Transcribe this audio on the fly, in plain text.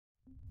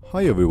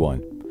Hi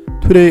everyone.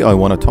 Today I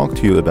want to talk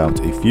to you about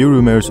a few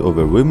rumors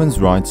over women's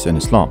rights in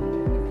Islam.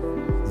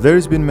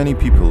 There's been many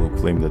people who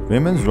claim that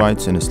women's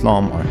rights in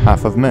Islam are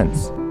half of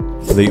men's.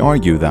 They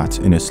argue that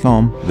in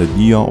Islam, the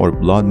diya or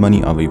blood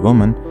money of a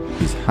woman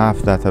is half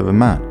that of a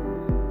man.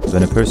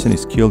 When a person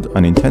is killed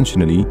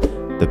unintentionally,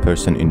 the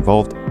person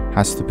involved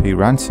has to pay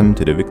ransom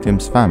to the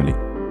victim's family.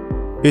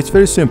 It's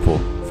very simple.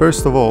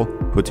 First of all,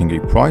 putting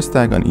a price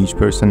tag on each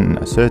person and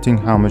asserting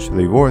how much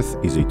they're worth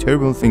is a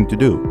terrible thing to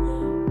do,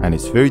 and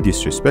it's very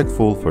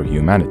disrespectful for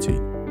humanity.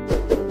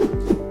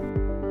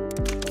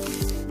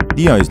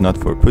 Diya is not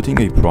for putting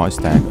a price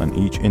tag on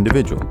each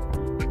individual.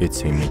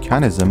 It's a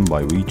mechanism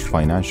by which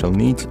financial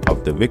needs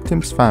of the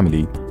victim's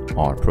family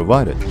are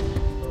provided.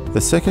 The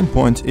second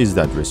point is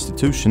that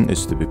restitution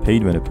is to be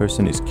paid when a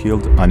person is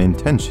killed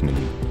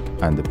unintentionally,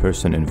 and the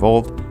person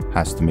involved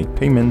has to make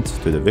payment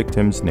to the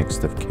victim's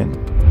next of kin.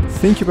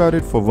 Think about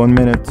it for 1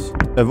 minute.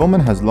 A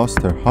woman has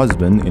lost her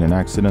husband in an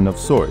accident of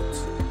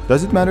sorts.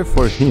 Does it matter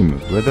for him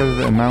whether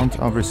the amount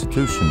of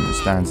restitution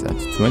stands at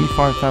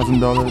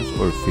 $25,000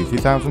 or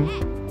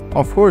 $50,000?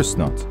 Of course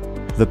not.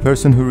 The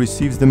person who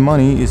receives the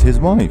money is his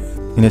wife.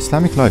 In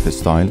Islamic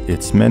lifestyle,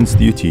 it's men's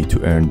duty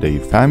to earn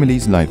their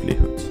family's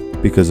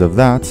livelihood. Because of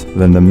that,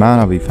 when the man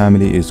of a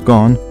family is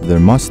gone, there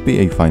must be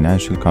a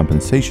financial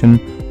compensation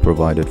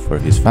provided for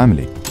his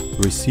family.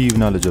 Receive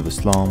knowledge of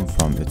Islam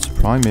from its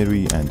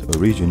primary and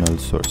original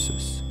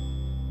sources.